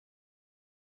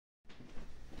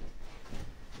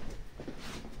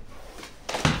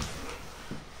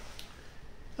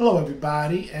Hello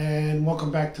everybody and welcome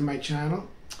back to my channel.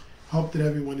 Hope that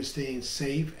everyone is staying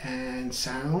safe and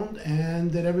sound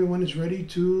and that everyone is ready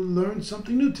to learn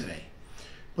something new today.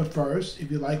 But first,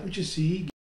 if you like what you see,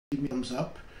 give me a thumbs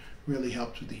up. Really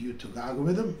helps with the YouTube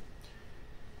algorithm.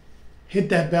 Hit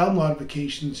that bell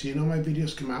notification so you know my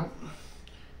videos come out.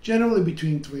 Generally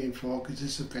between 3 and 4 because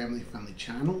this is a family-friendly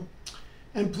channel.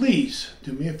 And please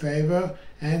do me a favor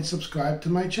and subscribe to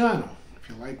my channel. If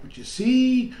you like what you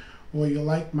see, or you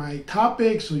like my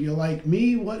topics, or you like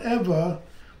me, whatever,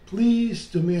 please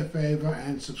do me a favor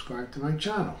and subscribe to my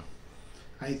channel.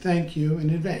 I thank you in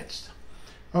advance.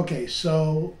 Okay,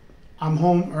 so I'm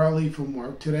home early from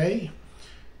work today,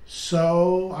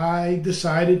 so I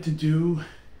decided to do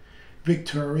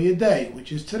Victoria Day,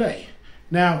 which is today.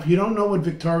 Now, if you don't know what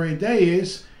Victoria Day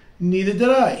is, neither did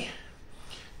I.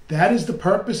 That is the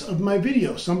purpose of my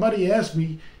video. Somebody asked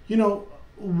me,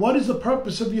 what is the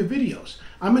purpose of your videos?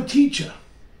 I'm a teacher.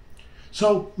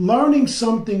 So learning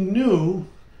something new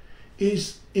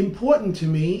is important to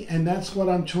me, and that's what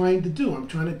I'm trying to do. I'm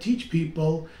trying to teach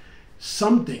people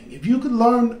something. If you could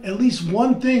learn at least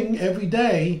one thing every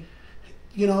day,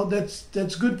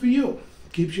 that's good for you.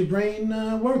 Keeps your brain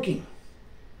working.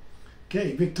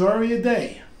 Okay, Victoria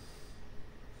Day.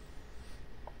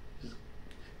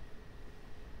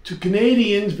 To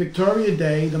Canadians, Victoria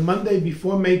Day, the Monday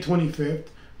before May 25th,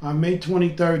 on May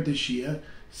 23rd this year,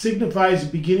 signifies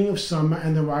the beginning of summer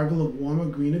and the arrival of warmer,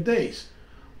 greener days.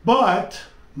 But,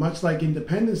 much like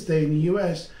Independence Day in the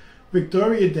U.S.,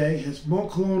 Victoria Day has more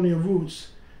colonial roots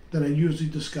than are usually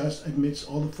discussed amidst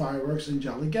all the fireworks and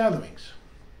jolly gatherings.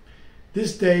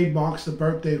 This day marks the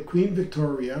birthday of Queen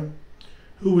Victoria,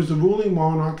 who was the ruling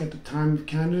monarch at the time of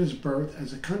Canada's birth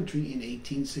as a country in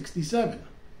 1867.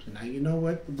 So now you know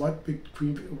what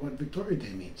Victoria Day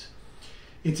means.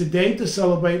 It's a day to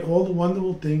celebrate all the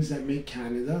wonderful things that make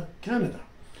Canada, Canada.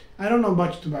 I don't know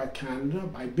much about Canada.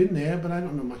 I've been there, but I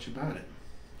don't know much about it.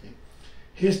 Okay.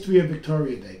 History of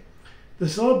Victoria Day. The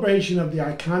celebration of the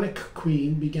iconic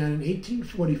Queen began in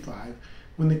 1845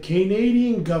 when the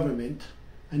Canadian government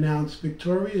announced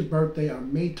Victoria's birthday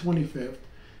on May 25th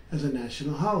as a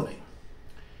national holiday.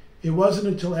 It wasn't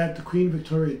until after Queen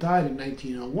Victoria died in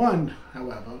 1901,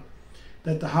 however,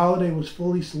 that the holiday was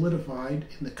fully solidified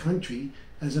in the country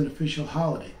as an official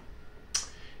holiday.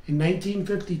 In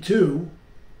 1952,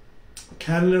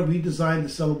 Canada redesigned the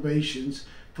celebrations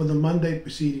for the Monday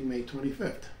preceding May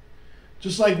 25th.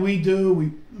 Just like we do,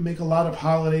 we make a lot of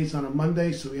holidays on a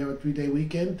Monday, so we have a 3-day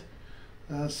weekend.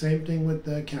 Same thing with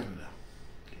Canada.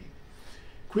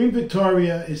 Queen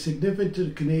Victoria is significant to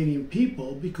the Canadian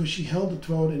people because she held the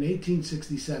throne in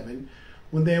 1867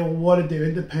 when they were awarded their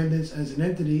independence as an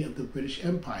entity of the British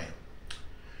Empire.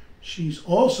 She's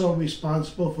also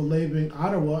responsible for labeling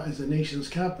Ottawa as the nation's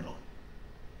capital.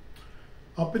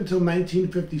 Up until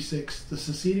 1956, the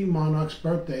succeeding monarch's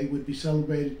birthday would be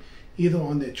celebrated either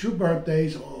on their true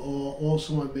birthdays or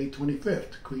also on May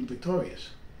 25th, Queen Victoria's.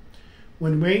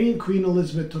 When reigning Queen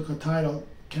Elizabeth took her title,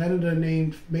 Canada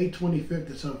named May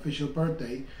 25th as her official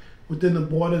birthday within the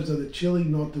borders of the chilly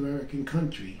North American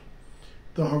country.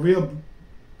 Though her real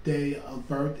day of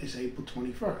birth is April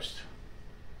 21st.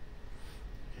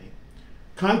 Okay.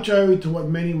 Contrary to what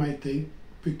many might think,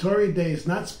 Victoria Day is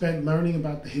not spent learning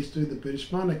about the history of the British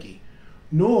monarchy,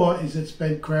 nor is it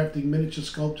spent crafting miniature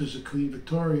sculptures of Queen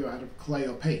Victoria out of clay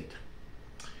or paint.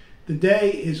 The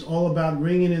day is all about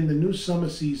ringing in the new summer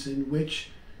season,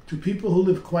 which, to people who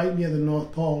live quite near the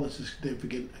North Pole, is a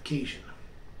significant occasion.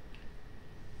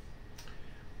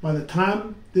 By the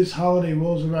time this holiday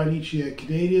rolls around each year,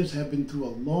 Canadians have been through a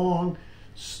long,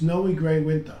 snowy gray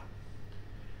winter.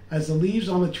 As the leaves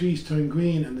on the trees turn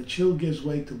green and the chill gives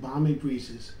way to balmy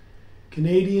breezes,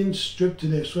 Canadians strip to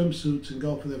their swimsuits and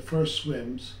go for their first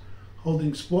swims,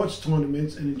 holding sports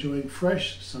tournaments and enjoying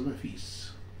fresh summer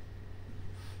feasts.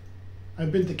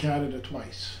 I've been to Canada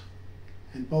twice,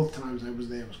 and both times I was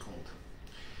there it was cold.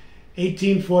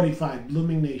 1845,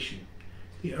 Blooming Nation.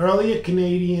 The early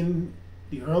Canadian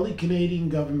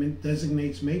government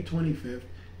designates May 25th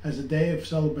as a day of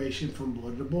celebration from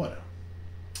border to border.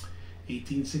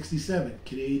 1867,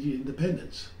 Canadian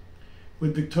independence.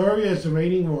 With Victoria as the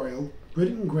reigning royal,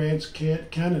 Britain grants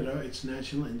Canada its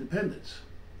national independence.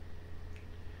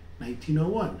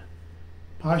 1901,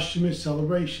 posthumous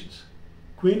celebrations.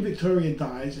 Queen Victoria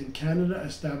dies and Canada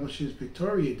establishes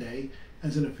Victoria Day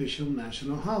as an official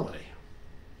national holiday.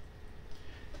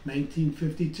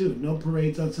 1952, no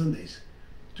parades on Sundays.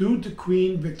 Due to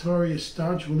Queen Victoria's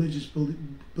staunch religious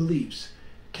beliefs,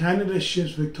 Canada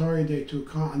shifts Victoria Day to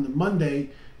occur on the Monday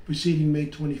preceding May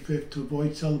 25th to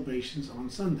avoid celebrations on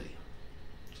Sundays.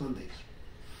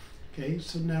 Okay,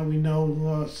 so now we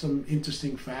know some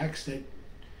interesting facts that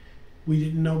we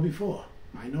didn't know before.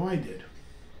 I know I did.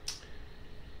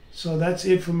 So that's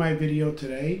it for my video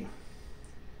today.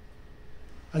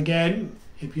 Again,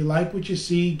 if you like what you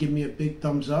see, give me a big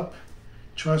thumbs up.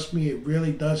 Trust me, it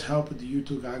really does help with the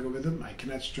YouTube algorithm. I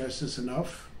cannot stress this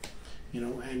enough.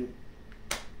 And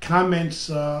comments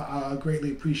are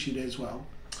greatly appreciated as well.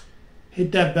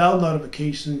 Hit that bell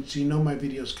notification so you know my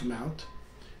videos come out.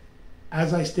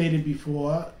 As I stated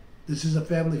before, this is a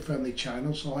family-friendly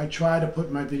channel, so I try to put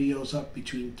my videos up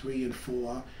between 3 and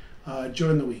 4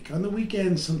 during the week. On the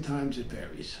weekends, sometimes it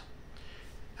varies.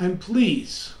 And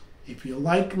please, if you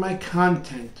like my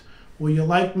content, or you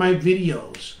like my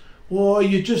videos, or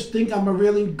you just think I'm a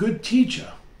really good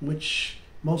teacher, which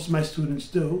most of my students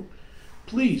do,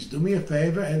 please do me a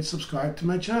favor and subscribe to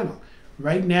my channel.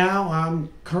 Right now, I'm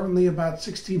currently about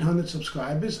 1,600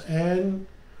 subscribers and,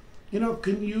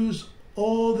 can use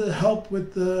all the help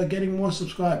with getting more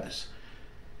subscribers.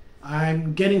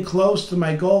 I'm getting close to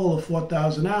my goal of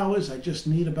 4,000 hours. I just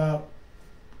need about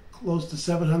close to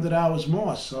 700 hours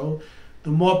more. So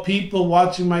the more people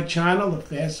watching my channel, the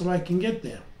faster I can get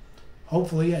there.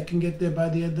 Hopefully, I can get there by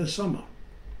the end of summer.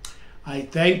 I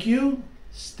thank you.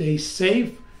 Stay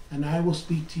safe, and I will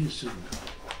speak to you soon.